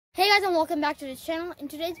guys, and welcome back to this channel. In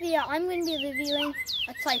today's video, I'm going to be reviewing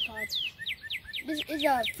a tripod. This is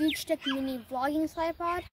a Fujitech Mini vlogging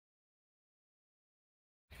tripod.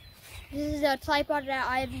 This is a tripod that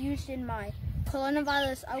I have used in my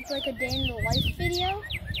coronavirus outbreak a day in the life video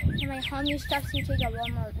and my how many steps you take at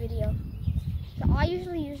Walmart video. So I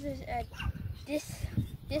usually use this at this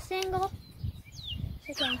angle so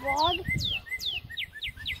I can vlog.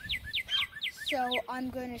 So I'm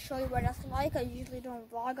going to show you what that's like. I usually don't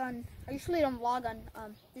vlog on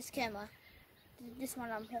this camera, this one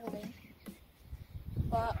I'm holding.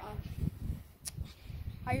 But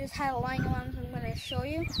I just had it lying around, so I'm going to show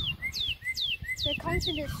you. So it comes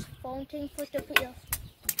with this phone thing to put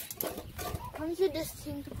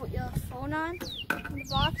your phone on in the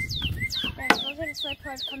box. And most of the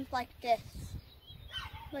tripod comes like this.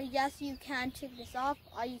 But yes, you can take this off,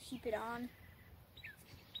 or you keep it on.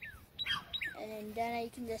 And then you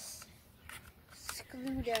can just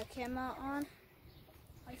screw the camera on,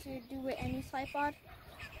 like you do with any tripod.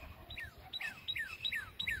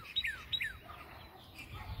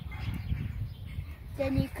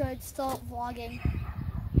 Then you could start vlogging.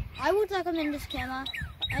 I would recommend this camera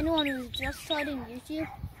for anyone who's just starting YouTube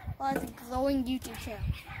or has a growing YouTube channel.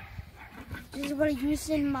 This is what I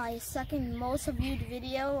used in my second most viewed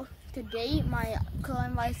video to date, my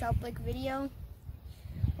coronavirus outbreak video.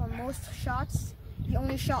 For most shots, the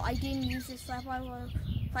only shot I didn't use this tripod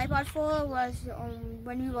for was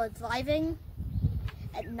when we were driving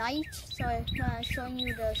at night. So I'm showing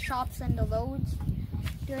you the shops and the roads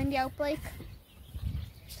during the outbreak.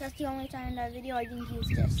 So that's the only time in that video I didn't use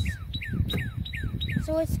this.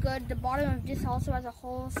 So it's good. The bottom of this also has a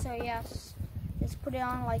hole, so yes, just put it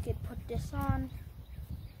on like it put this on.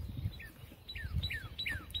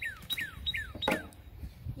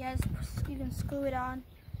 Yes, you can screw it on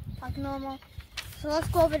like normal. So let's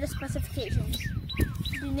go over the specifications.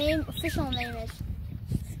 The official name is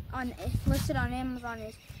listed on Amazon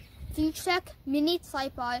is Fujitech Mini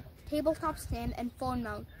Tripod, Tabletop Stand and Phone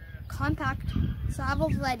Mount. Compact,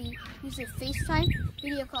 travel ready, used for FaceTime,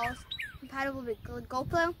 video calls, compatible with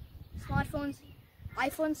GoPro, smartphones,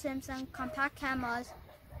 iPhone, Samsung, compact cameras,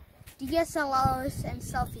 DSLRs, and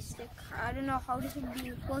selfie stick. I don't know how this would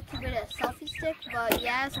be working with a selfie stick, but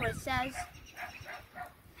yeah, that's what it says.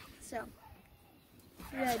 So,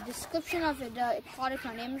 the description of the product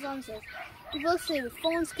on Amazon says, universal with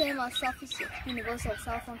phones, camera, selfie stick, universal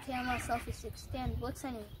cell phone camera, selfie stick stand, works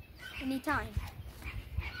anytime.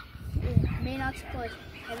 It may not support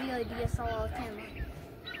heavy DSLR camera.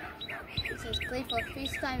 It says great for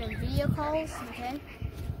FaceTime and video calls, okay?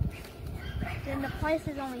 Then the price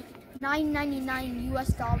is only $9.99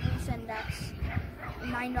 US dollars, and that's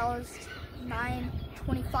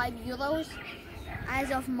 $9.25 euros.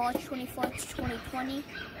 As of March 24th, 2020.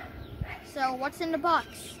 So what's in the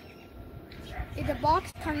box? The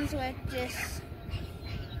box comes with this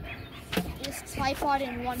tripod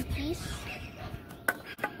in one piece.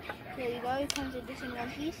 There you go, it comes with this in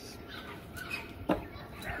one piece.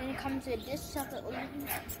 Then it comes with this separately.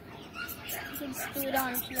 You can screw it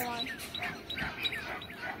on if you want.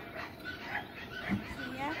 So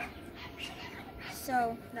yeah.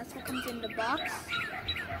 So that's what comes in the box.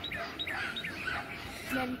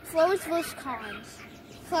 Then pros versus cons.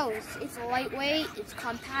 Pros, it's lightweight, it's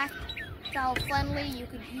compact, travel friendly, you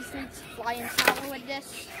could easily fly and travel with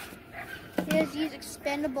this. It has these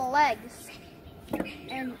expandable legs,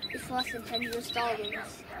 and it's less than $10 US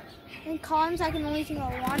dollars. And cons, I can only think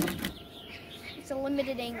of one. It's a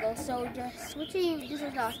limited angle, so just switching, this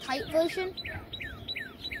is a tight version.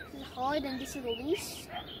 This is hard and this is loose.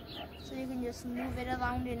 So you can just move it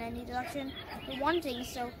around in any direction. The one thing,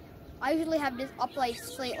 so I usually have this upright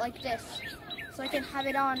straight like this, so I can have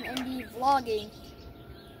it on and be vlogging.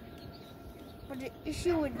 But the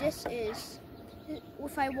issue with this is,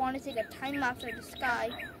 if I want to take a time lapse of the sky,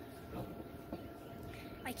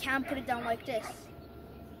 I can't put it down like this.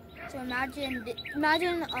 So imagine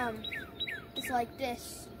it's like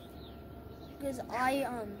this, because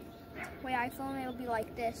way I film it'll be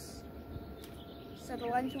like this. So the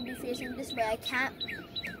lens will be facing this way. I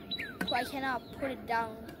cannot put it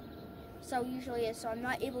down. So usually is, so I'm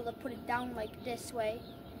not able to put it down like this way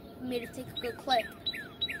for me to take a good clip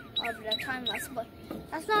of the time lapse. But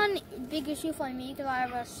that's not a big issue for me because I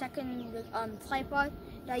have a second tripod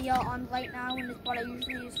that you're on right now, and it's what I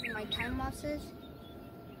usually use for my time lapses.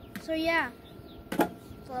 So yeah, so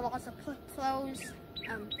lots of pros.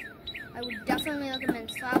 I would definitely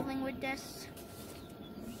recommend traveling with this.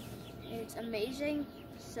 It's amazing.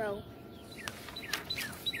 So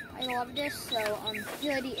I love this. So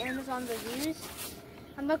here are the Amazon reviews.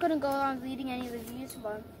 I'm not gonna go on reading any reviews,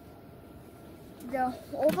 but the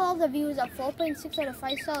overall review is a 4.6 out of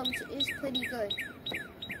 5 stars, which is pretty good.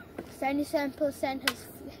 77%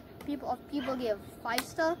 of people gave 5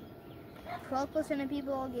 star. 12% of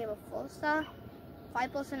people gave a 4 star.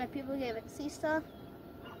 5% of people gave it 3 star.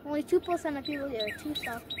 Only 2% of people gave it 2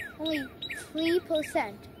 star. Only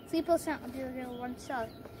 3% of people gave it 1 star.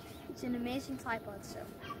 It's an amazing tripod. So,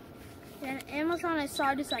 then Amazon, I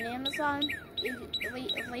saw this on Amazon.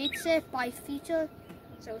 It rates it by feature.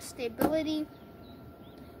 So stability,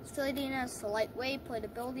 sturdiness, lightweight,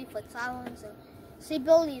 portability, for traveling. So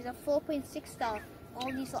stability is a 4.6 star.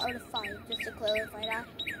 All these are out of 5, just to clarify that.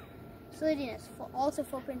 Sturdiness, also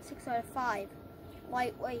 4.6 out of 5.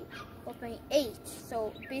 Lightweight, 4.8.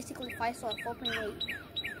 So basically 5 star, 4.8.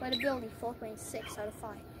 Portability, 4.6 out of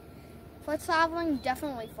 5. For traveling,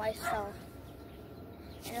 definitely 5 star.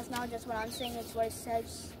 And it's not just what I'm saying, it's what it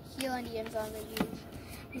says here on the Amazon reviews.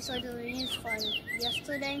 These are the reviews from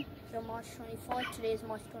yesterday, so March 24th. Today is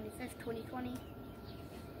March 25th, 2020.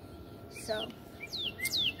 So,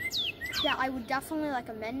 yeah, I would definitely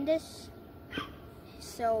recommend this.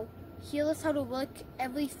 So, here is how to work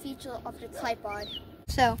every feature of the tripod.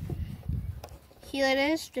 So, here it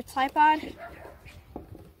is, the tripod.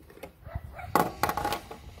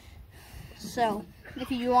 So, if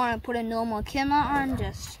you want to put a normal camera on,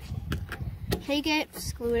 just take it,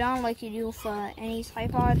 screw it on like you do for any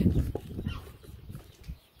tripod.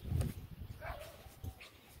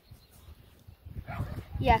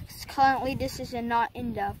 Yes, currently this is not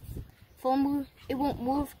in the full move. It won't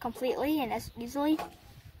move completely and as easily,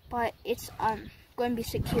 but it's going to be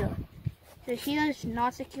secure. So here is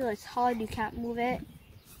not secure, it's hard, you can't move it.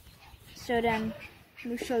 So then,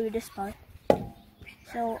 let me show you this part.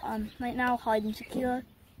 So right now, hard and secure.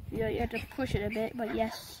 You have to push it a bit, but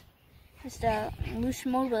yes, it's the loose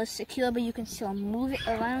mode where it's secure, but you can still move it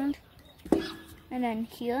around. And then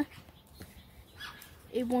here,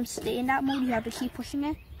 it won't stay in that mode. You have to keep pushing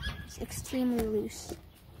it. It's extremely loose.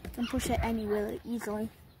 You can push it anywhere easily.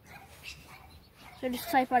 So this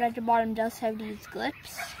tripod at the bottom does have these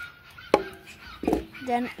grips.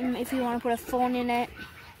 Then if you want to put a phone in it,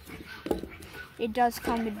 it does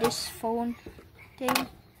come with this phone thing.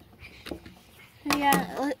 So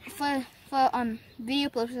yeah, for video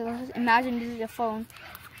purposes, imagine this is your phone.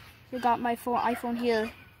 So I got my iPhone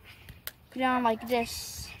here. Put it on like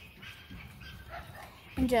this,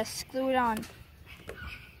 and just screw it on.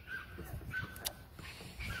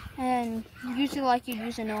 And use it like you'd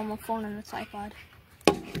use a normal phone on a tripod.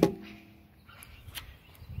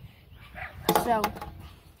 So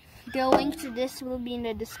the link to this will be in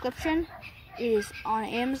the description. It is on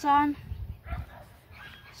Amazon.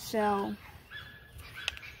 So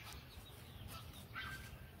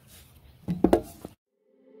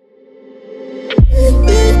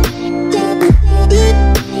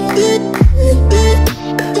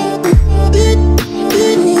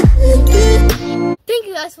thank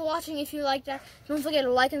you guys for watching. If you liked that, don't forget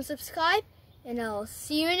to like and subscribe, and I'll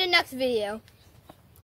see you in the next video.